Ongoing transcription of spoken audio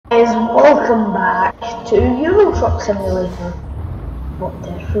Welcome back to Euro Truck Simulator. What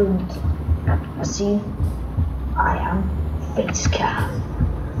different? See, I am Facecam.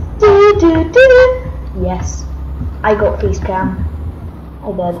 Yes, I got Facecam.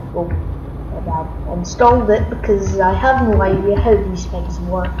 I did. Oh, I installed it because I have no idea how these things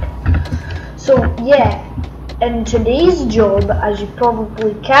work. So yeah, in today's job, as you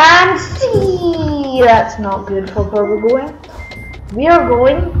probably can see, that's not good for where we're going. We are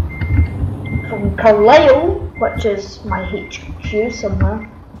going from Carlsile, which is my HQ somewhere,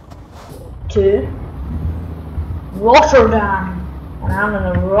 to Rotterdam, and I'm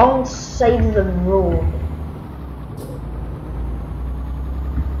on the wrong side of the road.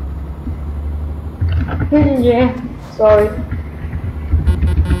 Yeah, sorry.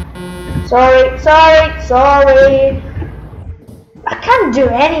 Sorry. I can't do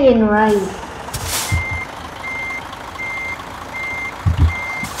anything right.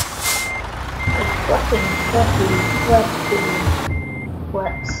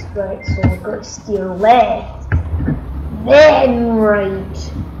 Right, so I've got to steer left, then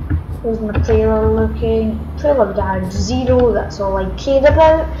right. There's my trailer looking. Trailer damage 0, that's all I cared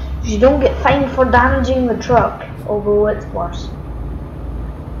about. You don't get fined for damaging the truck, although it's worse.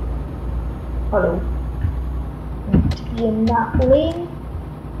 Hello. Need to be in that lane.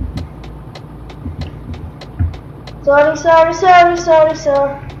 Sorry.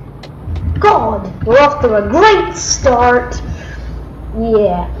 God, we're off to a great start.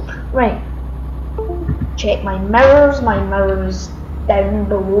 Yeah, right. Check my mirrors down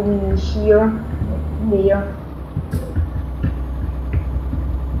below me here, there.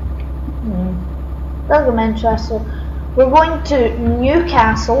 That's interesting. We're going to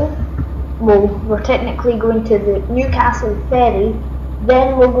Newcastle. Well, we're technically going to the Newcastle ferry.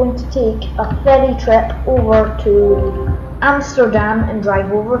 Then we're going to take a ferry trip over to Amsterdam and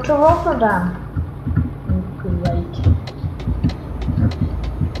drive over to Rotterdam. Great.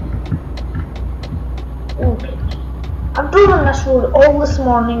 Okay. I've driven this road all this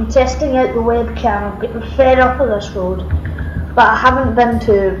morning, testing out the webcam. I'm getting fed up of this road. But I haven't been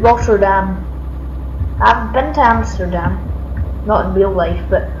to Rotterdam. I've been to Amsterdam. Not in real life,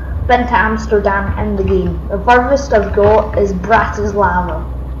 but been to Amsterdam in the game. The furthest I've got is Bratislava.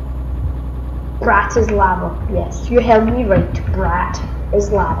 Bratislava, yes, you heard me right,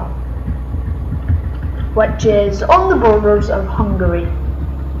 Bratislava. Which is on the borders of Hungary.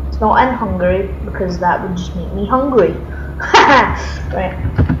 It's not in Hungary, because that would just make me hungry. Right.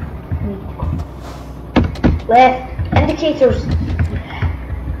 Left. Indicators.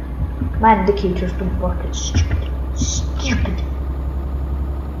 My indicators don't work, it's stupid.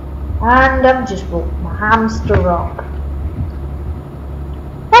 And I've just woke my hamster up.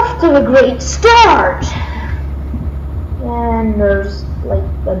 Off to a great start! And there's like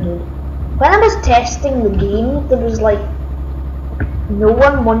when I was testing the game, there was like no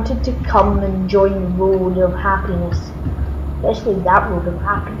one wanted to come and join the road of happiness. Especially that road of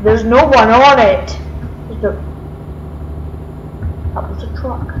happiness. There's no one on it! That was a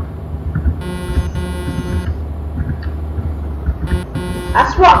truck.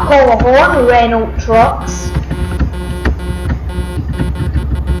 That's what I call a horn, Renault trucks.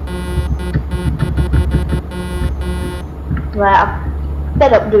 Right, I'm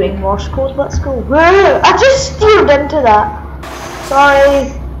fed up doing Morse code, let's go. I just steered into that.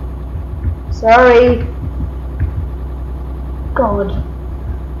 Sorry. God.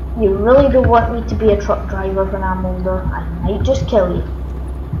 You really don't want me to be a truck driver when I'm older. I might just kill you.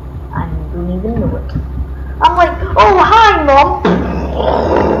 And you don't even know it. I'm like, oh hi mom!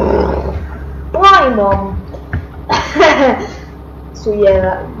 Why mom? So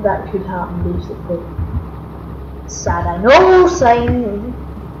yeah, that could happen basically. Sad, I know, sign.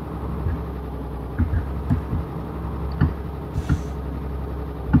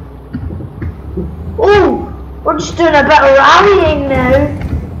 Oh, we're just doing a bit of rallying now.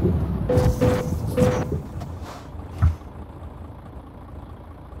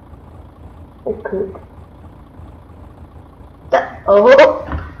 It could. Oh.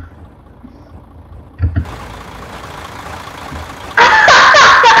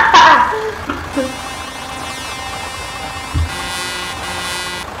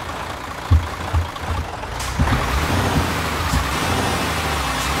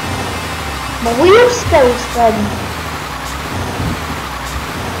 My wheel's still spinning.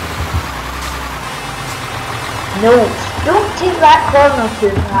 No, don't take that corner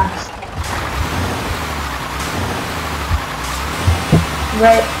too fast.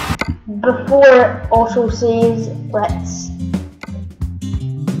 Right, before it also says, let's...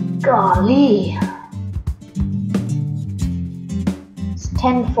 Golly.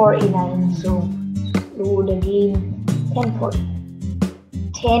 10:49, so load again. 10:40.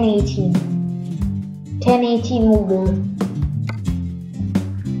 10:18. 10:18 will do.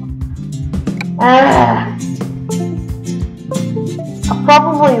 I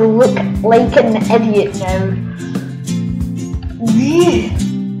probably look like an idiot now.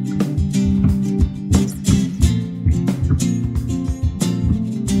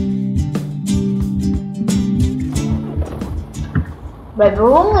 Right,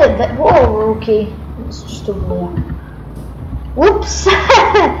 we're only a bit. Whoa, we're okay. It's just over there. Whoops!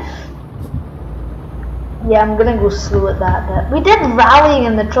 Yeah, I'm gonna go slow at that bit. We did rallying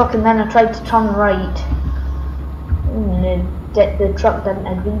in the truck and then I tried to turn right. And the truck didn't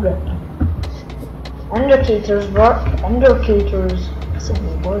agree. Indicators work. Indicators. That's a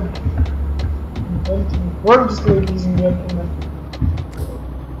new word. Inventing words, ladies and gentlemen.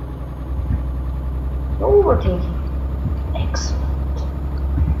 Overtaking. Excellent.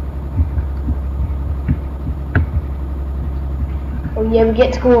 Oh yeah, we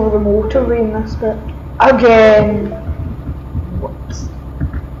get to go over the motorway in this bit. Again. Whoops.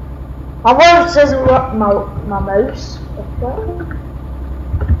 My mouse doesn't work. My mouse.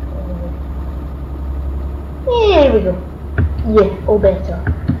 There we go. Yeah, all better.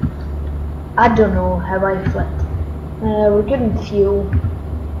 I don't know how I flipped. We're getting fuel.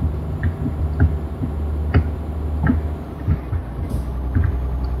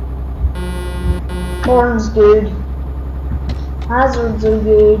 Horns good. Hazards are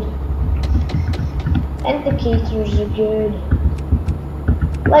good. Indicators are good.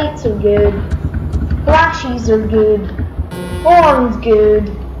 Lights are good. Flashes are good. Horns good.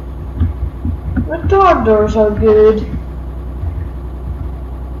 Retarders are good.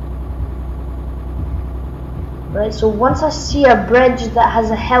 Right, so once I see a bridge that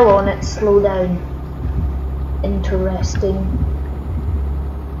has a hill on it, slow down. Interesting.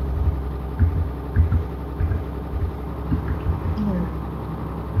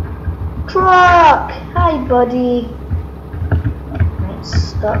 Truck! Hi, buddy. Let's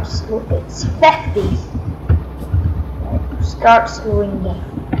start slow. It's 50. Right, start slowing down.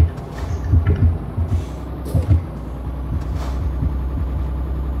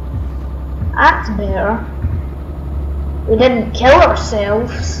 That's better. We didn't kill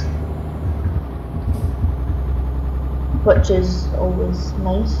ourselves, which is always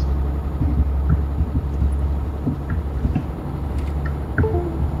nice.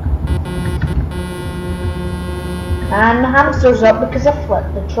 And the hamster's up because I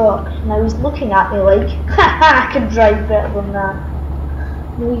flipped the truck. Now he's looking at me like, haha, I can drive better than that.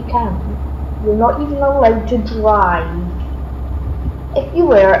 No, you can't. You're not even allowed to drive. If you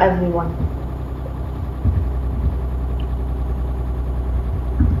were, everyone.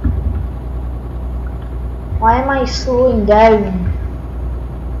 Why am I slowing down?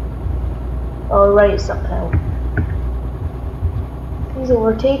 Oh, right, it's uphill. He's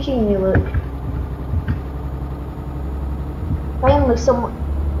overtaking me, look. Finally, someone.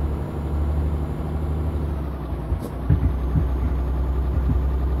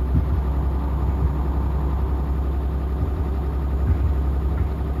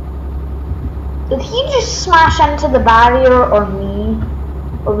 Did he just smash into the barrier or me?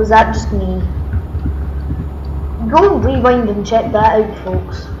 Or was that just me? Go and rewind and check that out,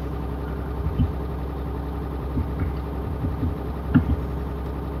 folks.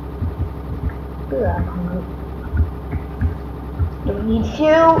 Look at that hunger. Don't need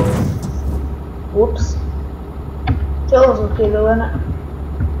fuel. Whoops. Fuel's okay though, isn't it?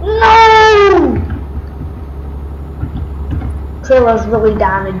 No! Trailer's really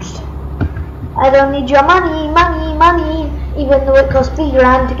damaged. I don't need your money, money, money. Even though it costs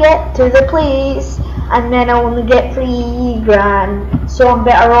 $3 to get to the place. And then I only get $3, so I'm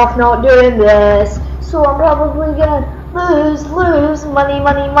better off not doing this. So I'm probably gonna lose money,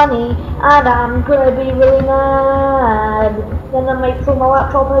 money, money, and I'm gonna be really mad. Then I might throw my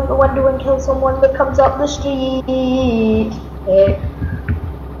laptop out the window and kill someone that comes up the street.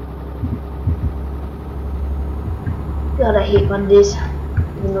 God, I hate Mondays.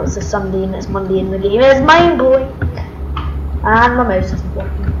 Even though it's a Sunday and it's Monday in the game, it's mind blowing. And my mouse isn't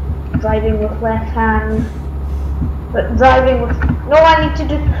working. Driving with left hand, but driving with no. I need to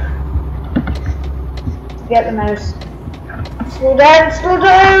do. Get the mouse. Slow down, slow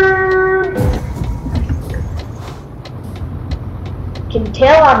down. You can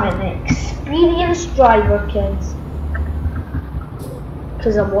tell I'm an experienced driver, kids,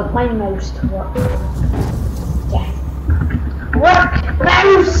 because I want my mouse to work. Yeah. Work,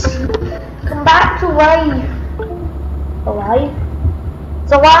 mouse. Come back to life. Alive.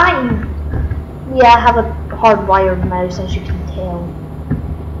 It's alive! Yeah, I have a hardwired mouse, as you can tell.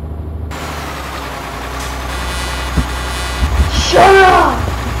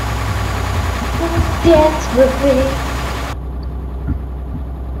 Dance with me.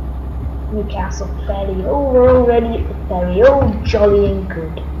 Newcastle ferry. Oh, we're already at the ferry. Oh, jolly and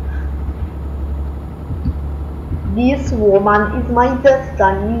good. This woman is my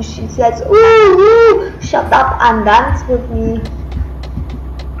destiny. She says, ooh, shut up and dance with me.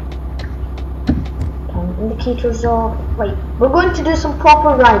 Time indicators off. Right, we're going to do some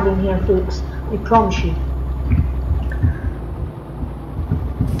proper riding here, folks. I promise you.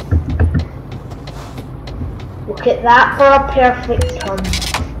 Look at that for a perfect turn.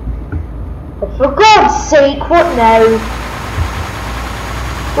 But for God's sake, what now?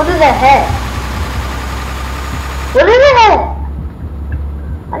 What did I hit? What did I hit?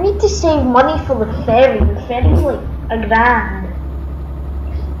 I need to save money for the ferry. The ferry's like £1,000.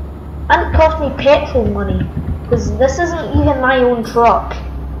 And it cost me petrol money. Because this isn't even my own truck.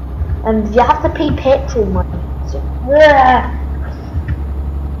 And you have to pay petrol money. So,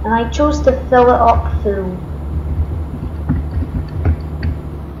 and I chose to fill it up full.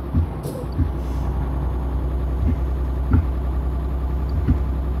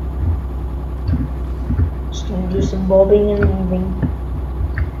 Do some bobbing and weaving.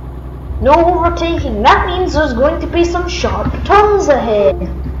 No overtaking. That means there's going to be some sharp turns ahead,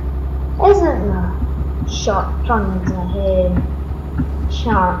 isn't there? Sharp turns ahead.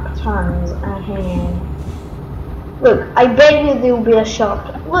 Sharp turns ahead. Look, I bet you there'll be a sharp.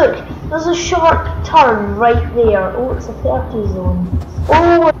 Look, there's a sharp turn right there. Oh, it's a 30 zone.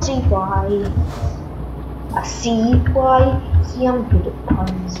 Oh, I see why. I see why. See, I'm good at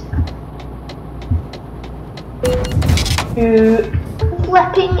turns. You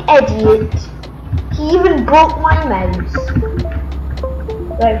flipping idiot. He even broke my mouse.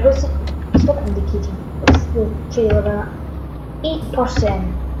 Right, what's it? Stop indicating. What's the trailer at?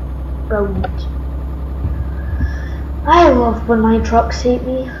 8%. Brilliant. I love when my trucks hate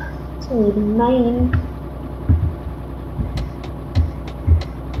me. It's not even mine.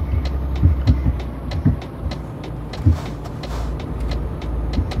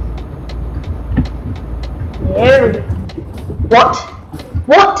 There we go. What?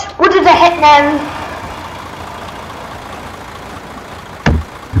 What? What did I hit now?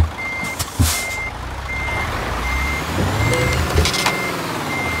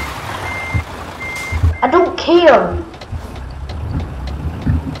 I don't care.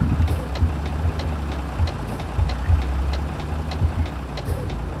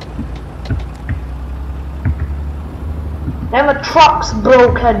 Now my truck's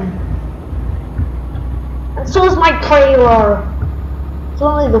broken. And so is my trailer. It's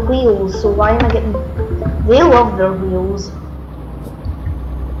only the wheels, so why am I getting... They love their wheels.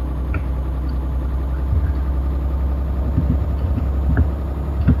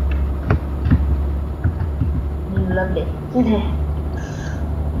 Lovely.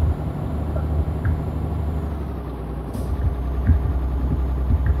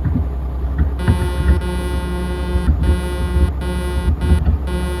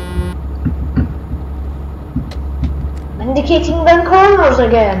 Indicating them corners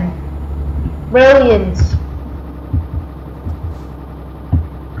again. Brilliant.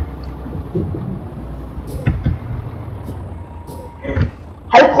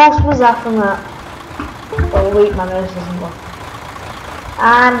 How close was that from that? Oh wait, my mouse isn't working.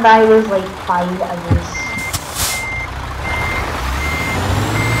 And I was like 5 hours.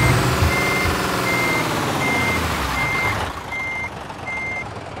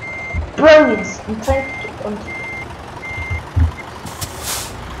 Brilliant. I'm trying to get onto.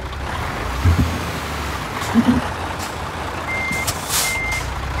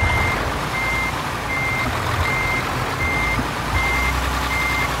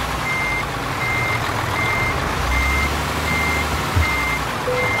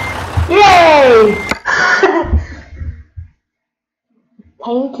 Yay!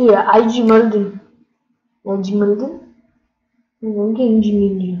 Time to IG Mulden. IG Mulden? Okay,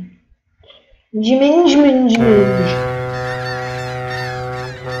 Jiminji.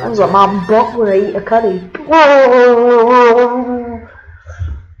 That's like my butt when I eat a curry.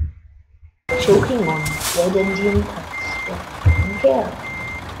 Choking on dead Indian cuts. I don't care.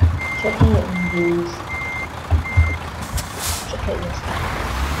 Checking it in views. Check out this.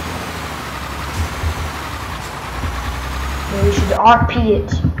 Maybe we should RP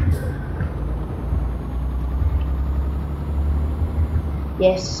it.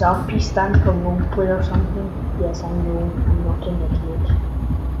 Yes, RP stands for roleplay or something. Yes, I know. I'm not an idiot.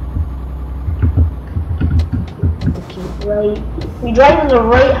 Okay, right. We drive on the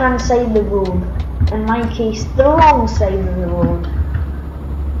right hand side of the road. In my case, the wrong side of the road.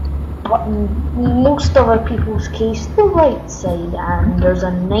 but in most other people's case, the right side. And there's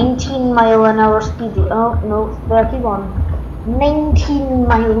a 19-mile-an-hour speed. Oh no, 31. 19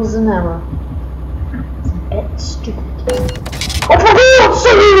 miles an hour. It's a bit stupid. Oh, for God's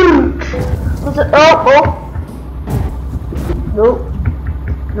sake! Was it? Oh. Nope.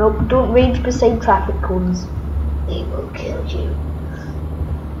 Nope, don't rage beside traffic cones. They will kill you.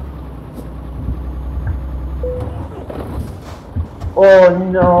 Oh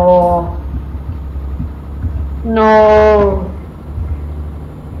no. No.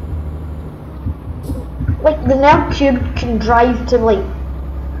 Like the Nerd Cube can drive to like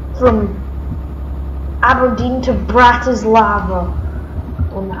from Aberdeen to Bratislava.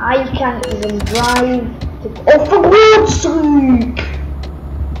 And I can't even drive to, oh, for God's sake!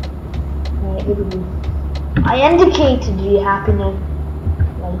 Right, here we go. I indicated you happy now.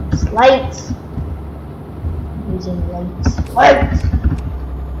 Lights. Using lights. Lights!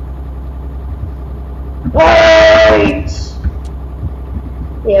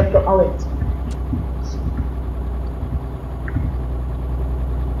 Yeah, I've got all lights.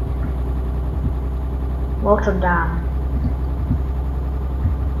 Rotterdam.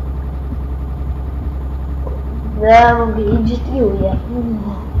 There will be just you, yeah.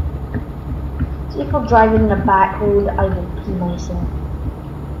 See if I'm driving the back road, I will pee myself.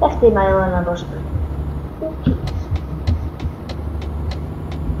 50 mile an hour speed. Okay.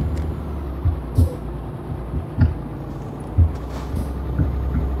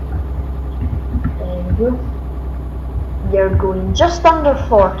 There we go. You're going just under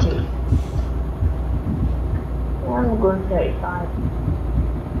 40. I'm going 35.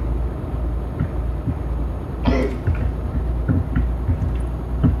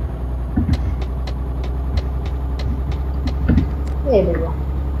 There we go.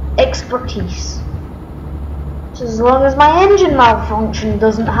 Expertise. So as long as my engine malfunction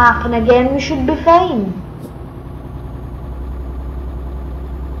doesn't happen again, we should be fine.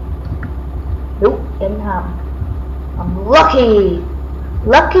 Nope, didn't happen. I'm lucky.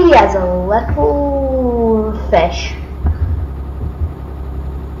 Lucky as a little fish.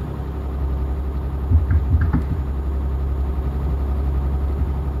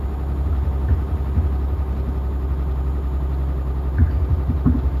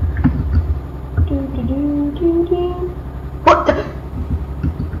 What the?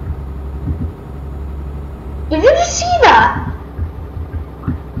 Did you just see that?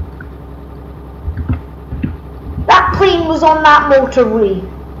 That plane was on that motorway.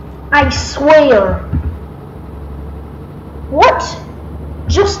 I swear. What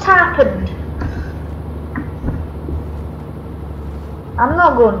just happened? I'm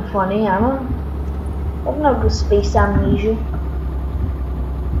not going funny, am I? I've not got space amnesia.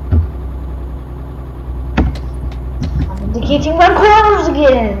 Indicating my corners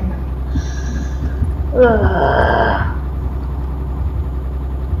again.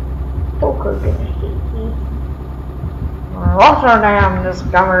 Poker gonna hate me. Rotterdam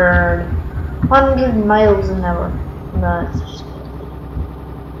discovered 100 miles an hour. No, it's just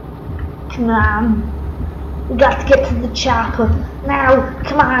come on. We got to get to the chopper now.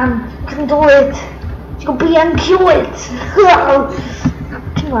 Come on, you can do it. You'll be and kill it.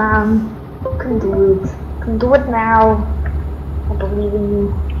 Come on, you can do it. You can do it now. I believe in you.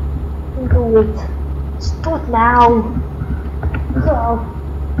 You can do it. Just do it now.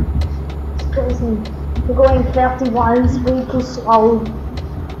 It's crazy. We're going 30 miles way too slow.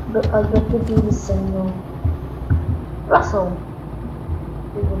 But I get to do the signal. Brussels.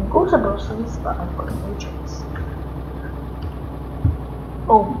 We're gonna go to Brussels, but I've got no choice.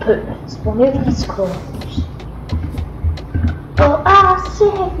 Oh, it's one of these clothes. Oh, I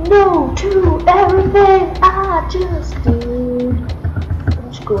said no to everything I just did.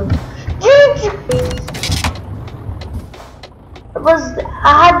 I'm just going. I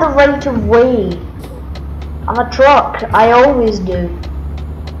had the right of way. I'm a truck. I always do.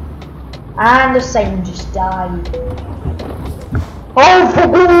 And the sign just died. Oh, for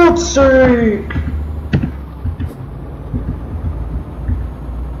God's sake!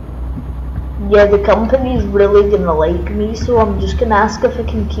 Yeah, the company's really gonna like me, so I'm just gonna ask if I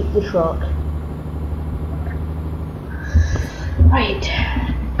can keep the truck. Right.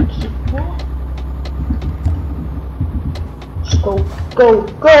 Keep that. Just go, go,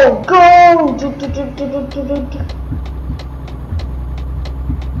 go, go!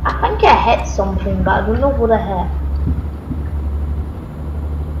 I think I hit something, but I don't know what I hit.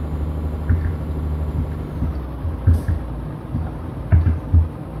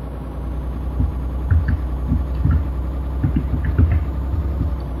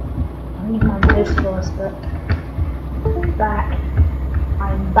 For a bit. Back.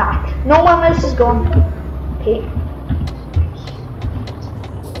 I'm back. No, my mouse is gone. Okay.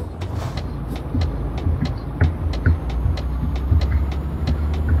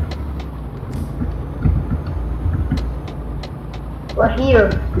 We're here.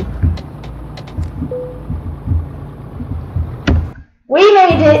 We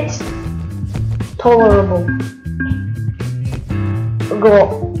made it tolerable. We got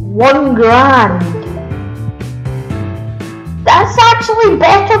 1 grand. That's actually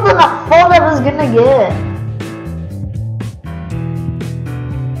better than I thought I was gonna get.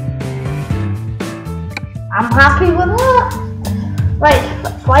 I'm happy with that. Right,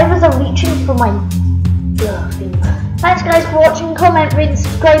 why was I reaching for my thing? Thanks guys for watching, comment, rate and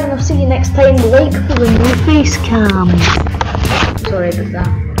subscribe, and I'll see you next time. Like for the new face cam. Sorry about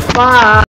that. Bye.